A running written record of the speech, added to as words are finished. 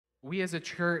We as a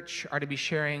church are to be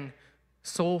sharing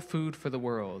soul food for the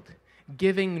world,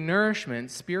 giving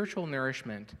nourishment, spiritual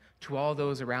nourishment, to all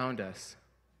those around us.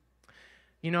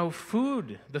 You know,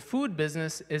 the food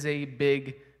business is a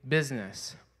big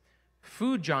business.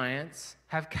 Food giants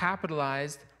have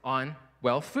capitalized on,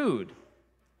 well, food.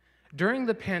 During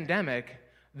the pandemic,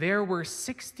 there were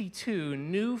 62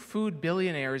 new food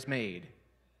billionaires made.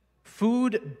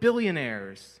 Food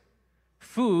billionaires.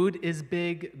 Food is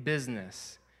big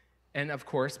business. And of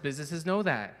course, businesses know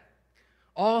that.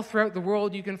 All throughout the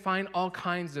world, you can find all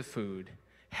kinds of food.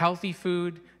 Healthy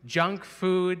food, junk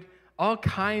food, all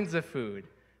kinds of food.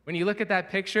 When you look at that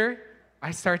picture,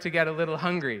 I start to get a little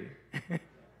hungry.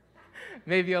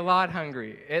 Maybe a lot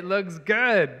hungry. It looks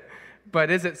good, but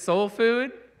is it soul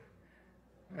food?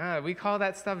 We call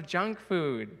that stuff junk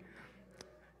food.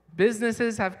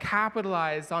 Businesses have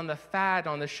capitalized on the fat,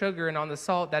 on the sugar, and on the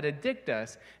salt that addict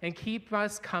us and keep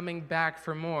us coming back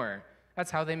for more.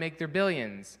 That's how they make their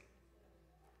billions.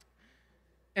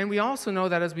 And we also know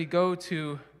that as we go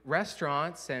to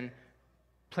restaurants and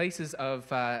places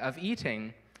of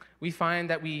eating, we find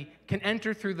that we can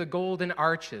enter through the golden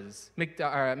arches,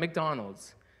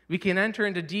 McDonald's. We can enter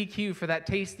into DQ for that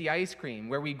tasty ice cream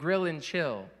where we grill and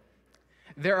chill.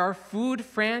 There are food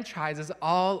franchises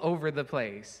all over the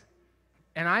place.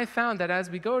 And I found that as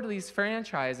we go to these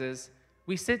franchises,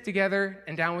 we sit together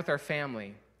and down with our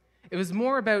family. It was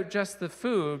more about just the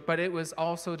food, but it was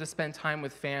also to spend time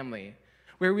with family,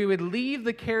 where we would leave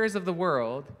the cares of the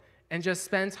world and just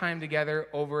spend time together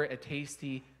over a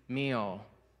tasty meal.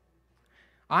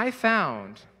 I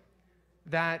found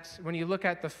that when you look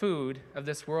at the food of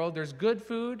this world, there's good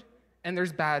food and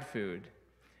there's bad food.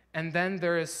 And then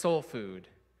there is soul food.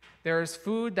 There is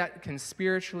food that can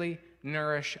spiritually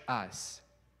nourish us.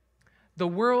 The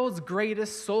world's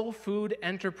greatest soul food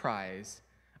enterprise,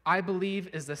 I believe,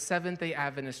 is the Seventh-day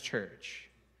Adventist Church.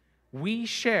 We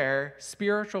share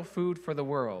spiritual food for the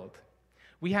world.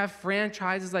 We have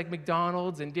franchises like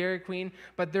McDonald's and Dairy Queen,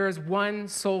 but there is one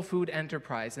soul food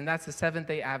enterprise, and that's the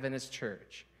Seventh-day Adventist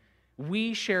Church.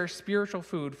 We share spiritual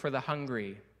food for the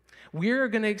hungry. We're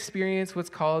going to experience what's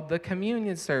called the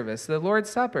communion service, the Lord's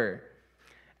Supper.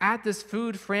 At this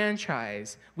food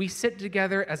franchise, we sit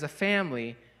together as a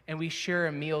family and we share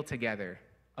a meal together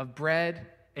of bread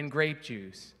and grape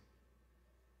juice.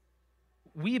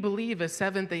 We believe as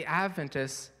Seventh-day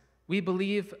Adventists, we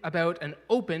believe about an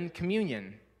open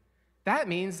communion. That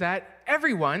means that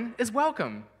everyone is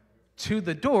welcome to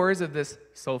the doors of this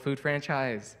soul food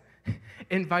franchise.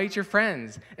 Invite your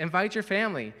friends, invite your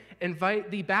family,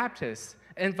 invite the Baptists,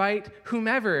 invite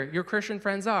whomever your Christian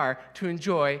friends are to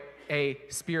enjoy a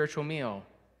spiritual meal.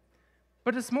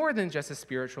 But it's more than just a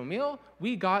spiritual meal.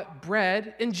 We got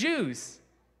bread and juice.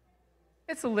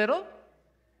 It's a little.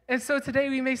 And so today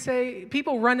we may say,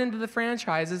 people run into the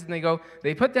franchises and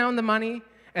they put down the money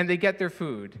and they get their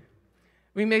food.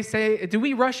 We may say, do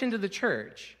we rush into the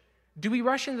church? Do we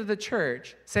rush into the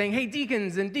church saying, hey,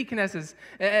 deacons and deaconesses,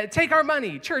 take our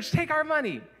money. Church, take our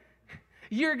money.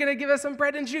 You're going to give us some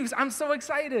bread and juice. I'm so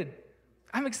excited.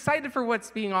 I'm excited for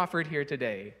what's being offered here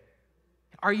today.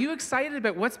 Are you excited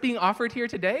about what's being offered here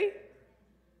today?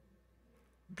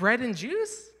 Bread and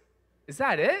juice? Is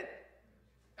that it?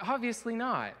 Obviously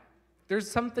not. There's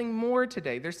something more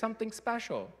today. There's something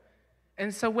special.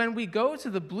 And so when we go to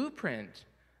the blueprint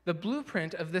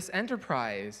of this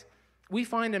enterprise, we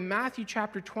find in Matthew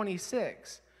chapter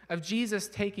 26 of Jesus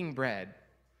taking bread.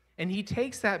 And he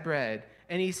takes that bread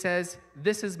and he says,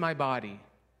 this is my body.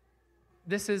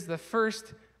 This is the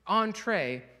first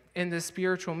entree in this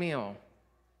spiritual meal.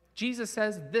 Jesus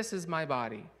says, this is my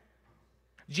body.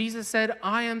 Jesus said,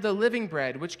 I am the living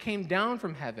bread which came down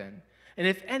from heaven. And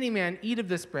if any man eat of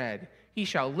this bread, he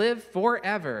shall live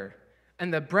forever.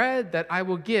 And the bread that I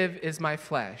will give is my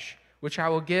flesh, which I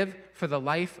will give for the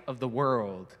life of the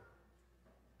world.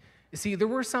 You see,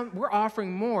 we're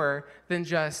offering more than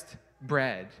just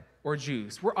bread or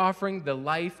juice. We're offering the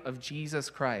life of Jesus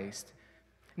Christ.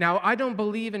 Now, I don't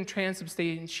believe in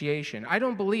transubstantiation. I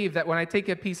don't believe that when I take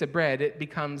a piece of bread, it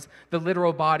becomes the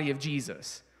literal body of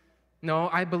Jesus. No,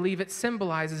 I believe it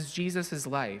symbolizes Jesus'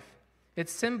 life. It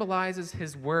symbolizes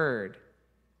his word.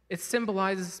 It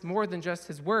symbolizes more than just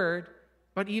his word,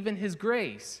 but even his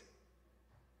grace.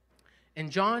 In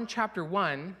John chapter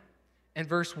 1 and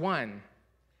verse 1,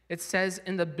 it says,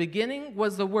 in the beginning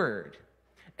was the Word,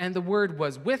 and the Word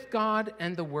was with God,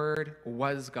 and the Word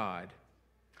was God.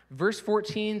 Verse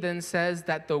 14 then says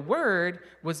that the Word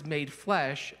was made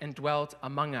flesh and dwelt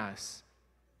among us.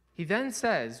 He then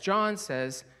says, John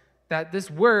says, that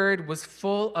this Word was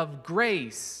full of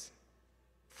grace.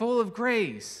 Full of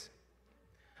grace.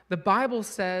 The Bible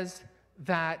says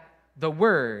that the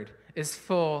Word is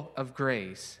full of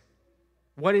grace.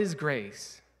 What is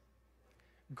grace?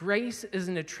 Grace is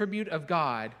an attribute of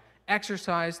God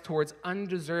exercised towards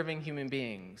undeserving human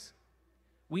beings.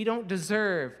 We don't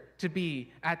deserve to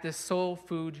be at this soul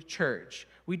food church.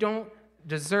 We don't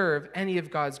deserve any of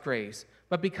God's grace,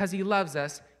 but because he loves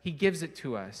us, he gives it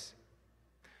to us.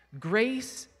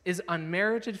 Grace is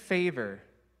unmerited favor,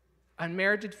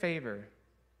 unmerited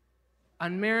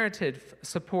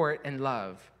support and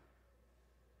love.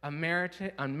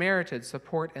 Unmerited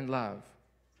support and love.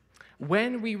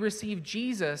 When we receive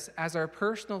Jesus as our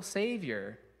personal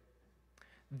Savior,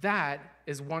 that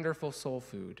is wonderful soul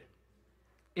food.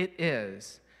 It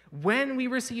is. When we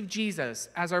receive Jesus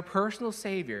as our personal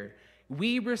Savior,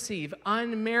 we receive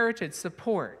unmerited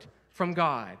support from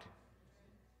God.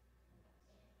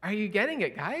 Are you getting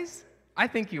it, guys? I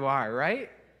think you are, right?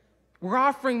 We're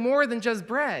offering more than just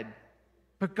bread,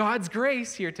 but God's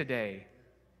grace here today.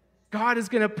 God is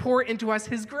going to pour into us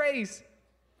his grace.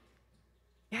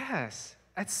 Yes,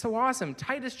 that's so awesome.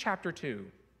 Titus chapter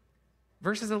 2,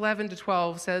 verses 11 to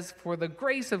 12 says, "For the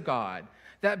grace of God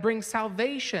that brings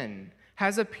salvation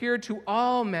has appeared to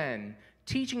all men,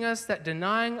 teaching us that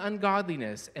denying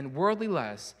ungodliness and worldly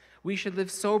lusts, we should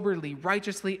live soberly,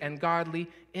 righteously, and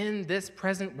godly in this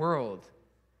present world."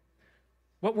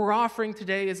 What we're offering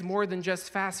today is more than just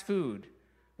fast food.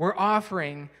 We're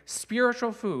offering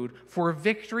spiritual food for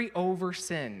victory over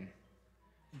sin.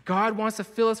 God wants to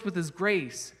fill us with his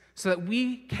grace so that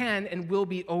we can and will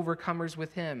be overcomers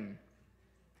with him.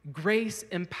 Grace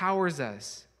empowers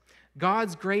us.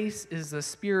 God's grace is the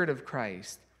Spirit of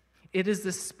Christ. It is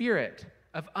the spirit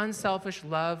of unselfish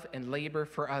love and labor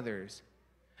for others.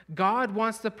 God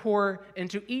wants to pour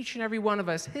into each and every one of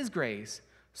us his grace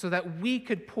so that we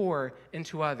could pour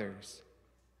into others.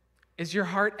 Is your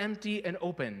heart empty and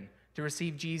open to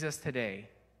receive Jesus today?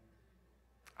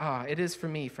 It is for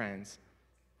me, friends.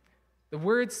 The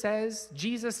word says,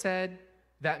 Jesus said,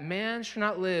 that man should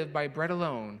not live by bread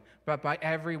alone, but by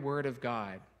every word of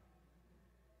God.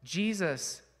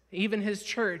 Jesus, even his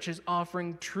church, is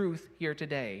offering truth here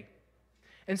today.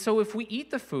 And so if we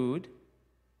eat the food,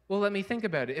 well, let me think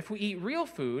about it. If we eat real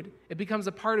food, it becomes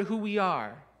a part of who we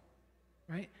are,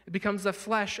 right? It becomes the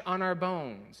flesh on our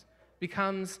bones,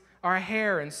 becomes our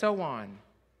hair, and so on.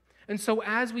 And so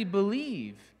as we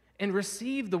believe and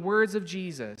receive the words of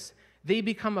Jesus, they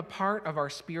become a part of our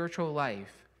spiritual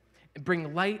life and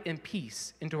bring light and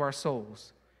peace into our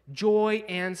souls, joy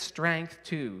and strength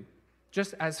too,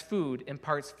 just as food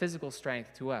imparts physical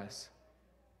strength to us.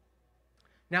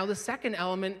 Now, the second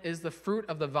element is the fruit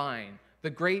of the vine, the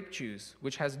grape juice,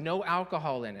 which has no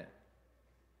alcohol in it.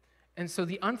 And so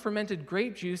the unfermented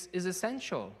grape juice is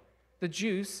essential. The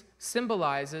juice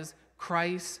symbolizes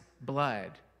Christ's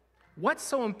blood. What's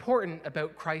so important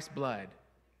about Christ's blood?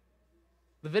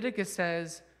 Leviticus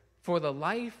says, "For the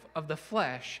life of the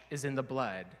flesh is in the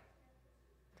blood."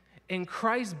 In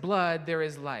Christ's blood, there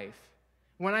is life.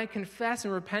 When I confess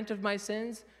and repent of my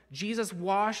sins, Jesus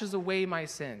washes away my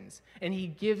sins, and he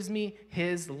gives me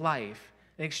his life.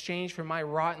 In exchange for my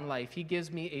rotten life, he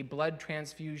gives me a blood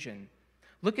transfusion.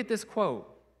 Look at this quote.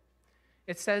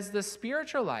 It says, "The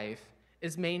spiritual life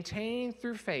is maintained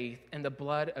through faith in the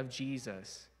blood of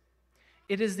Jesus.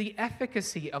 It is the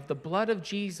efficacy of the blood of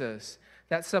Jesus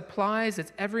that supplies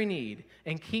its every need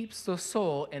and keeps the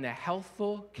soul in a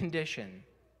healthful condition."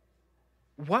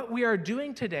 What we are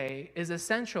doing today is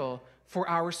essential for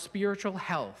our spiritual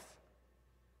health.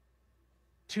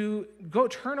 To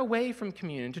turn away from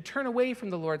communion, to turn away from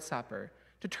the Lord's Supper,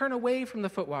 to turn away from the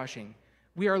foot washing,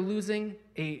 we are losing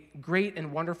a great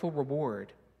and wonderful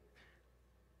reward.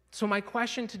 So my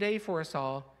question today for us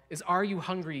all is, are you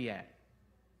hungry yet?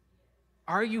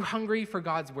 Are you hungry for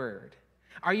God's word?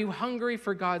 Are you hungry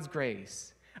for God's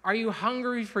grace? Are you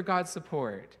hungry for God's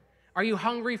support? Are you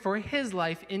hungry for his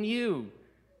life in you?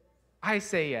 I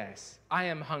say yes, I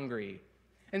am hungry.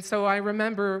 And so I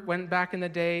remember when back in the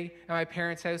day at my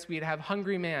parents' house, we'd have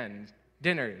hungry man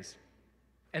dinners.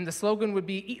 And the slogan would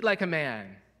be, "Eat like a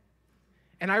man."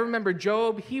 And I remember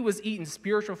Job, he was eating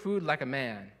spiritual food like a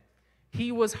man.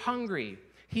 He was hungry.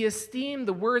 He esteemed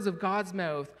the words of God's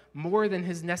mouth more than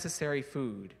his necessary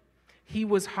food. He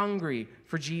was hungry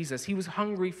for Jesus. He was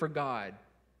hungry for God.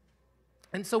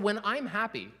 And so when I'm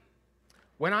happy,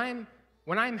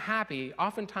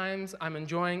 oftentimes I'm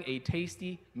enjoying a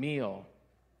tasty meal.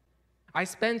 I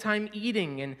spend time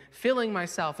eating and filling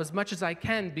myself as much as I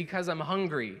can because I'm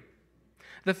hungry.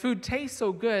 The food tastes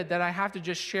so good that I have to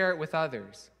just share it with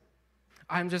others.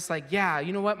 I'm just like, yeah,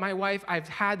 you know what, my wife, I've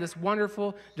had this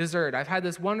wonderful dessert. I've had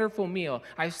this wonderful meal.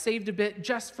 I've saved a bit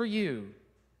just for you.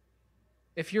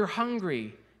 If you're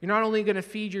hungry, You're not only going to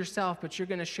feed yourself, but you're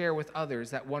going to share with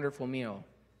others that wonderful meal.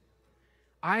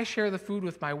 I share the food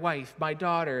with my wife, my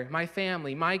daughter, my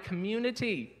family, my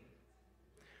community.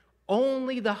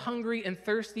 Only the hungry and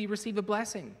thirsty receive a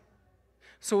blessing.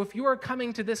 So if you are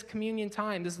coming to this communion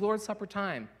time, this Lord's Supper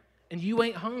time, and you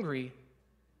ain't hungry,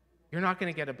 you're not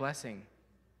going to get a blessing.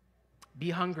 Be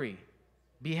hungry.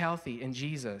 Be healthy in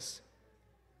Jesus.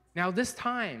 Now this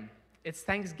time, it's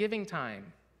Thanksgiving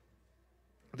time.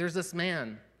 There's this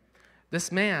man.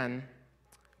 This man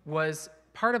was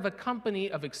part of a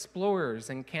company of explorers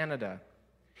in Canada.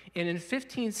 And in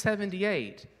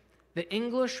 1578, the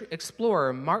English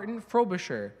explorer Martin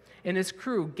Frobisher and his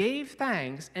crew gave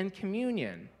thanks and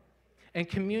communion. And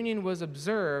communion was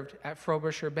observed at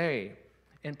Frobisher Bay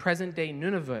in present-day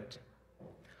Nunavut,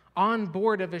 on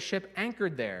board of a ship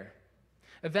anchored there.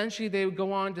 Eventually, they would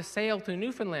go on to sail to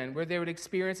Newfoundland, where they would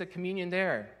experience a communion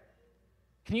there.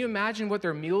 Can you imagine what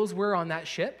their meals were on that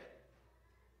ship?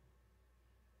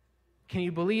 Can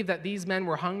you believe that these men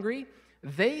were hungry?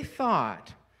 They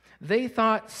thought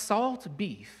salt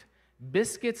beef,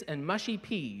 biscuits, and mushy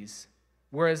peas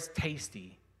were as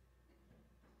tasty.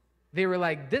 They were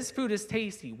like, this food is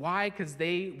tasty. Why? Because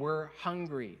they were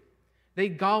hungry. They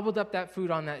gobbled up that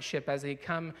food on that ship as they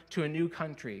come to a new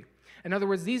country. In other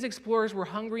words, these explorers were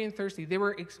hungry and thirsty. They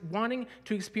were wanting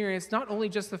to experience not only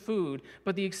just the food,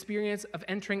 but the experience of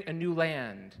entering a new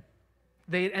land.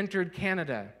 They had entered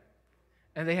Canada,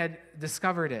 and they had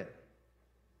discovered it.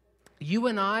 You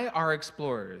and I are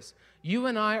explorers. You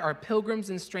and I are pilgrims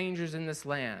and strangers in this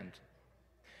land.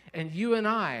 And you and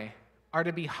I are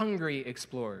to be hungry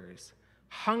explorers,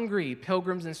 hungry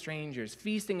pilgrims and strangers,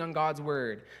 feasting on God's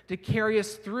word to carry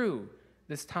us through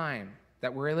this time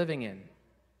that we're living in.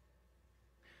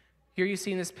 Here you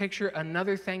see in this picture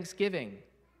another Thanksgiving.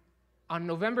 On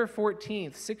November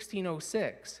 14th,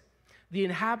 1606, the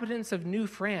inhabitants of New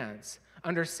France,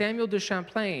 under Samuel de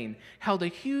Champlain, held a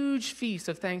huge feast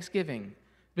of Thanksgiving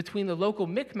between the local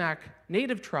Micmac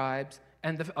native tribes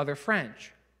and the other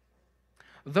French.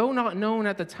 Though not known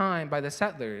at the time by the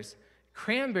settlers,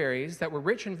 cranberries that were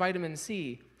rich in vitamin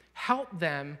C helped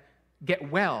them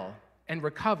get well and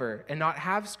recover and not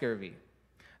have scurvy.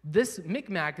 This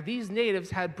Micmac, these natives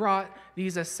had brought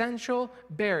these essential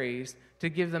berries to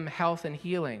give them health and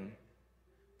healing.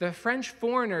 The French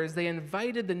foreigners, they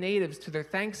invited the natives to their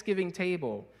Thanksgiving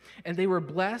table, and they were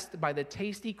blessed by the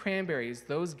tasty cranberries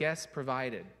those guests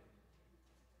provided.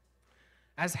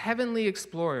 As heavenly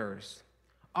explorers,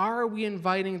 are we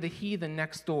inviting the heathen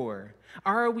next door?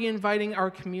 Are we inviting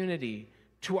our community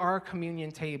to our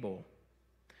communion table?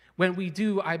 When we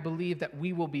do, I believe that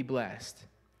we will be blessed,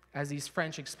 as these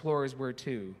French explorers were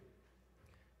too.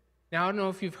 Now, I don't know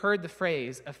if you've heard the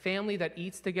phrase, a family that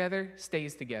eats together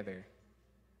stays together.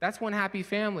 That's one happy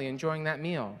family enjoying that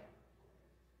meal.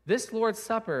 This Lord's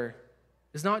Supper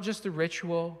is not just a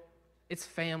ritual, it's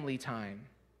family time.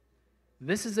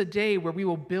 This is a day where we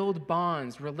will build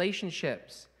bonds,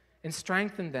 relationships, and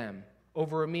strengthen them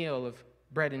over a meal of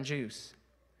bread and juice.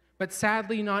 But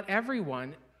sadly, not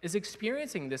everyone is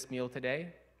experiencing this meal today.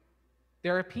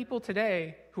 There are people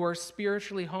today who are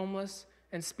spiritually homeless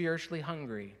and spiritually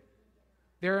hungry.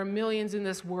 There are millions in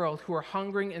this world who are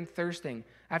hungering and thirsting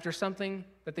after something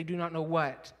that they do not know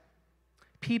what.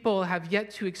 People have yet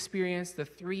to experience the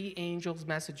three angels'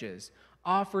 messages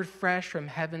offered fresh from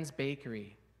heaven's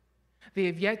bakery. They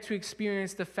have yet to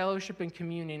experience the fellowship and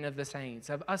communion of the saints,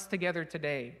 of us together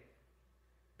today.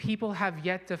 People have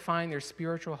yet to find their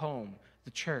spiritual home,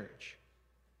 the church.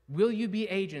 Will you be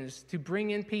agents to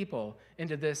bring in people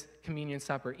into this communion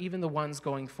supper, even the ones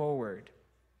going forward?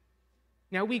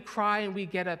 Now, we cry and we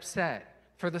get upset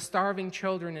for the starving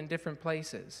children in different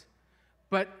places,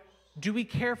 but do we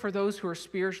care for those who are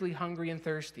spiritually hungry and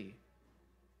thirsty?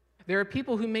 There are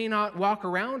people who may not walk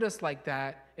around us like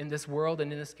that in this world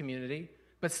and in this community,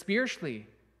 but spiritually,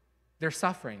 they're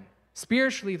suffering.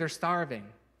 Spiritually, they're starving.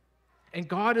 And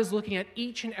God is looking at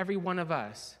each and every one of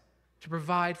us to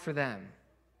provide for them,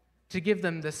 to give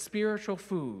them the spiritual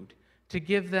food, to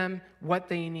give them what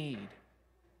they need.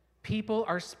 People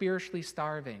are spiritually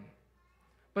starving.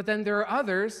 But then there are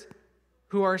others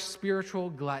who are spiritual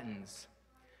gluttons.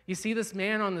 You see this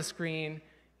man on the screen,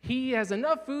 he has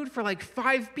enough food for like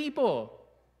 5 people.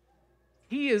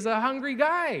 He is a hungry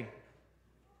guy.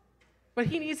 But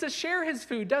he needs to share his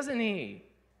food, doesn't he?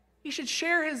 He should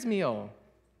share his meal.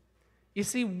 You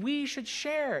see, we should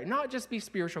share, not just be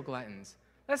spiritual gluttons.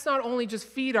 Let's not only just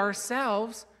feed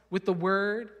ourselves with the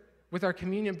word, with our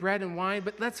communion bread and wine,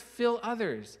 but let's fill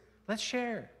others. Let's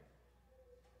share.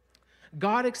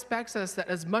 God expects us that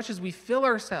as much as we fill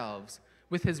ourselves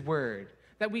with his word,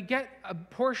 that we get a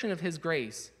portion of his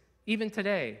grace even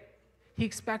today. He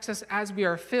expects us, as we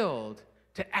are filled,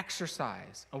 to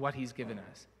exercise on what he's given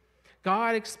us.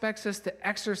 God expects us to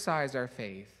exercise our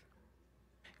faith.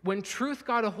 When truth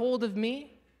got a hold of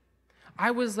me,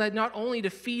 I was led not only to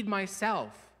feed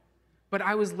myself, but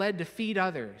I was led to feed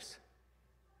others.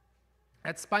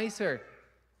 At Spicer,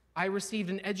 I received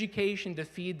an education to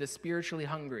feed the spiritually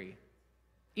hungry.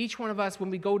 Each one of us, when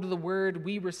we go to the Word,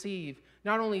 we receive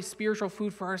not only spiritual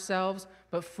food for ourselves,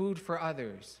 but food for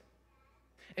others.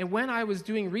 And when I was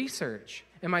doing research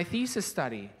in my thesis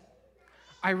study,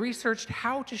 I researched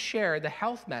how to share the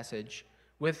health message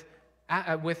with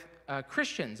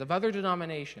Christians of other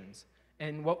denominations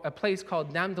in a place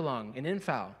called Namdalong in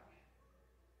Infal.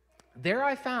 There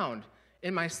I found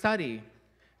in my study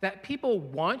that people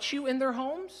want you in their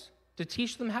homes to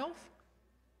teach them health,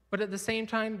 but at the same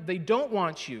time, they don't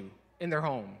want you in their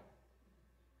home.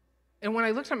 And when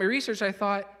I looked at my research, I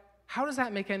thought, how does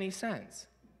that make any sense?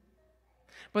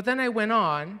 But then I went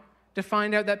on to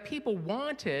find out that people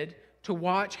wanted to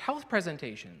watch health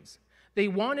presentations. They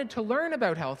wanted to learn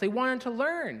about health. They wanted to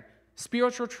learn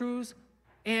spiritual truths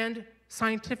and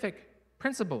scientific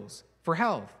principles for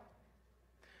health.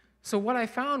 So what I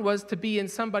found was to be in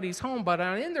somebody's home, but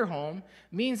not in their home,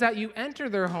 means that you enter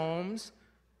their homes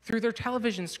through their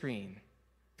television screen,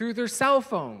 through their cell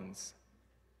phones.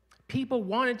 People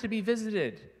wanted to be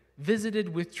visited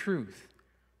with truth.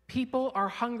 People are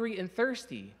hungry and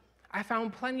thirsty. I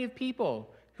found plenty of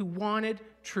people who wanted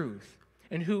truth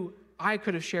and who I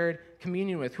could have shared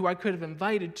communion with, who I could have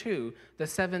invited to the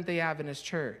Seventh-day Adventist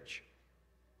Church.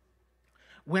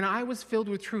 When I was filled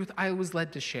with truth, I was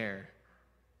led to share.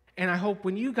 And I hope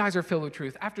when you guys are filled with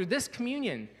truth, after this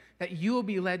communion, that you will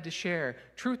be led to share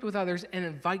truth with others and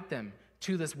invite them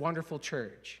to this wonderful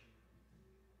church.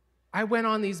 I went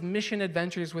on these mission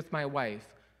adventures with my wife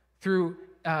through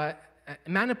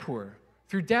Manipur,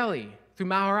 through Delhi, through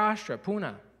Maharashtra,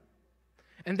 Pune.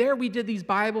 And there we did these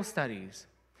Bible studies.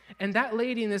 And that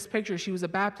lady in this picture, she was a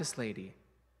Baptist lady.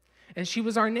 And she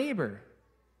was our neighbor.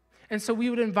 And so we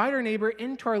would invite our neighbor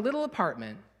into our little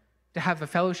apartment to have a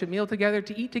fellowship meal together,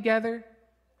 to eat together,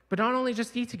 but not only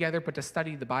just eat together, but to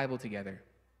study the Bible together.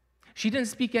 She didn't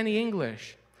speak any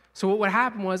English. So what would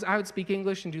happen was I would speak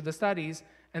English and do the studies,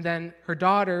 and then her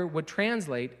daughter would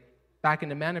translate back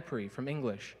into Manipuri from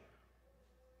English.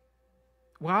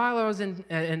 While I was in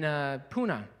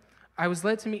Pune, I was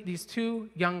led to meet these two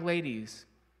young ladies,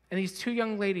 and these two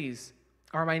young ladies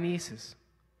are my nieces.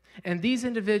 And these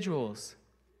individuals,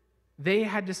 they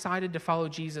had decided to follow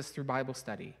Jesus through Bible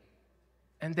study.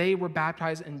 And they were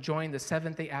baptized and joined the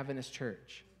Seventh-day Adventist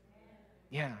Church.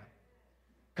 Yeah.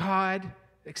 God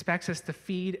expects us to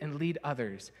feed and lead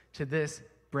others to this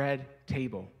bread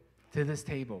table, to this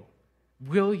table.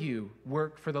 Will you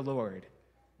work for the Lord?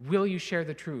 Will you share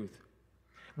the truth?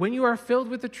 When you are filled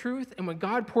with the truth and when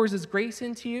God pours his grace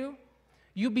into you,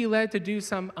 you'll be led to do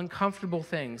some uncomfortable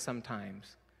things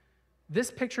sometimes.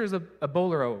 This picture is a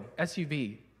Bolero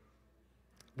SUV.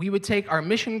 We would take our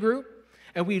mission group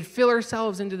and we'd fill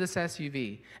ourselves into this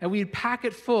SUV, and we'd pack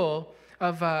it full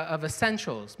of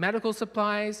essentials, medical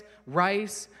supplies,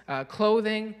 rice,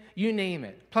 clothing, you name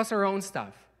it, plus our own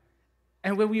stuff.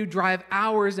 And when we would drive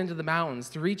hours into the mountains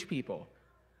to reach people,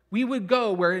 we would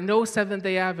go where no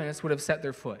Seventh-day Adventists would have set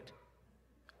their foot.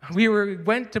 We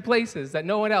went to places that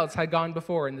no one else had gone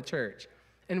before in the church,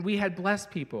 and we had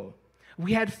blessed people.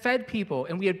 We had fed people,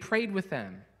 and we had prayed with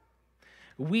them.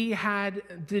 We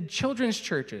did children's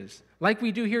churches, like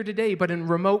we do here today, but in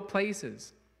remote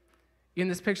places. In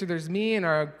this picture, there's me and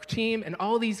our team and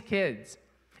all these kids,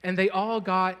 and they all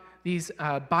got these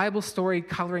Bible story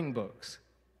coloring books.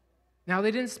 Now,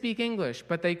 they didn't speak English,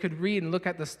 but they could read and look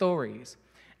at the stories,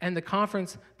 and the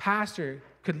conference pastor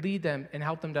could lead them and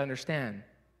help them to understand.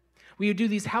 We would do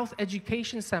these health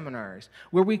education seminars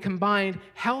where we combined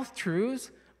health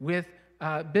truths with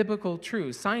biblical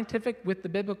truths, scientific with the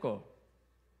biblical.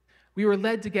 We were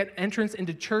led to get entrance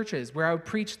into churches where I would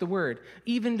preach the word,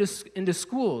 even into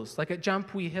schools, like at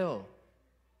Jampui Hill.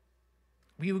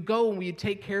 We would go and we would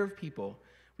take care of people.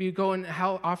 We would go and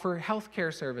offer health care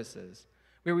services,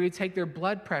 where we would take their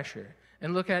blood pressure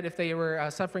and look at if they were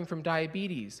suffering from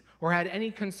diabetes or had any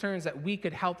concerns that we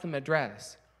could help them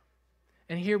address.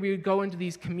 And here we would go into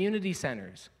these community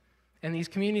centers, and these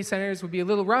community centers would be a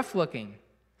little rough looking,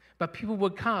 but people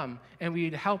would come and we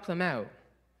would help them out.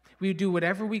 We would do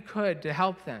whatever we could to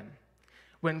help them.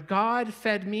 When God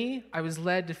fed me, I was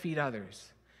led to feed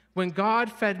others. When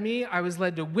God fed me, I was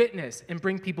led to witness and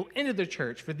bring people into the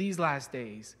church for these last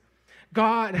days.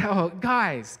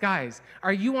 Guys,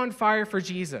 are you on fire for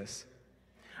Jesus?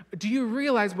 Do you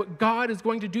realize what God is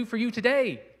going to do for you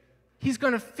today? He's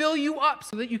going to fill you up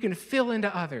so that you can fill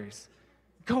into others.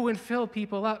 Go and fill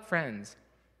people up, friends.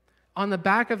 On the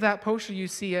back of that poster you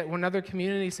see at one other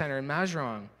community center in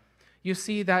Mazarong, you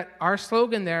see that our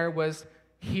slogan there was,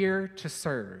 here to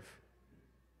serve.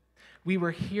 We were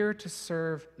here to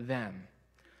serve them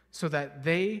so that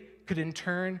they could in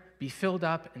turn be filled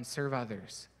up and serve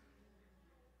others.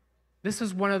 This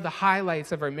is one of the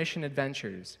highlights of our mission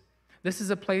adventures. This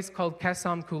is a place called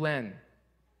Kesam Kulen.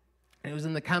 It was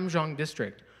in the Kamjong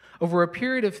district. Over a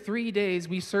period of 3 days,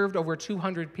 we served over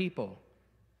 200 people.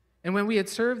 And when we had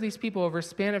served these people over a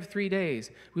span of 3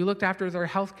 days, we looked after their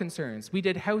health concerns. We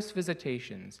did house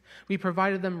visitations. We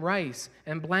provided them rice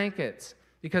and blankets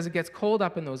because it gets cold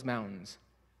up in those mountains.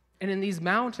 And in these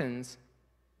mountains,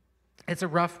 it's a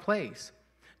rough place.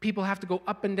 People have to go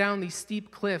up and down these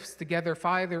steep cliffs to gather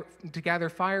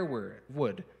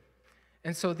firewood.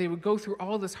 And so they would go through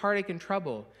all this heartache and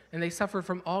trouble, and they suffered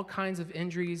from all kinds of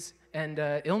injuries and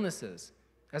illnesses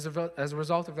as a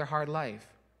result of their hard life.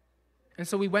 And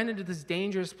so we went into this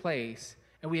dangerous place,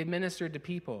 and we administered to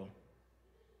people.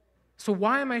 So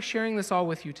why am I sharing this all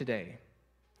with you today?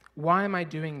 Why am I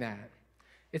doing that?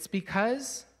 It's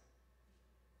because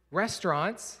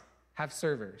restaurants have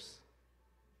servers.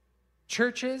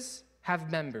 Churches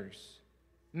have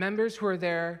members who are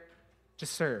there to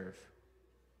serve.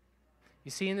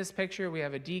 You see in this picture, we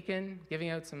have a deacon giving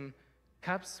out some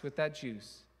cups with that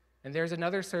juice. And there's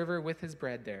another server with his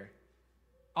bread there,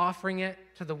 offering it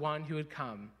to the one who would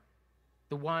come,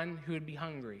 the one who would be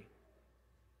hungry.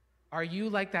 Are you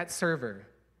like that server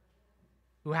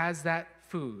who has that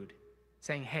food,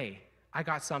 saying, hey, I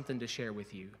got something to share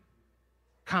with you.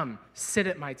 Come, sit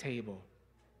at my table.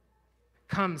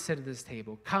 Come sit at this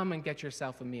table. Come and get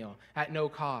yourself a meal at no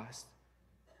cost.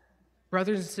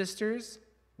 Brothers and sisters,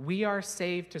 we are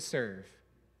saved to serve.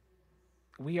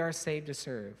 We are saved to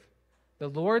serve. The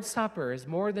Lord's Supper is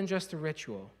more than just a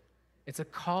ritual. It's a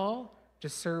call to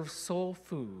serve soul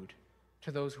food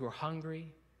to those who are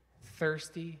hungry,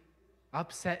 thirsty,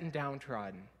 upset, and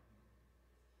downtrodden.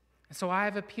 And so I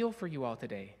have an appeal for you all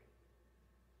today.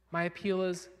 My appeal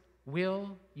is,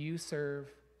 will you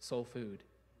serve soul food?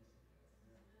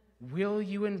 Will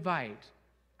you invite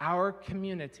our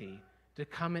community to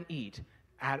come and eat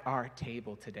at our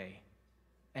table today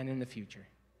and in the future?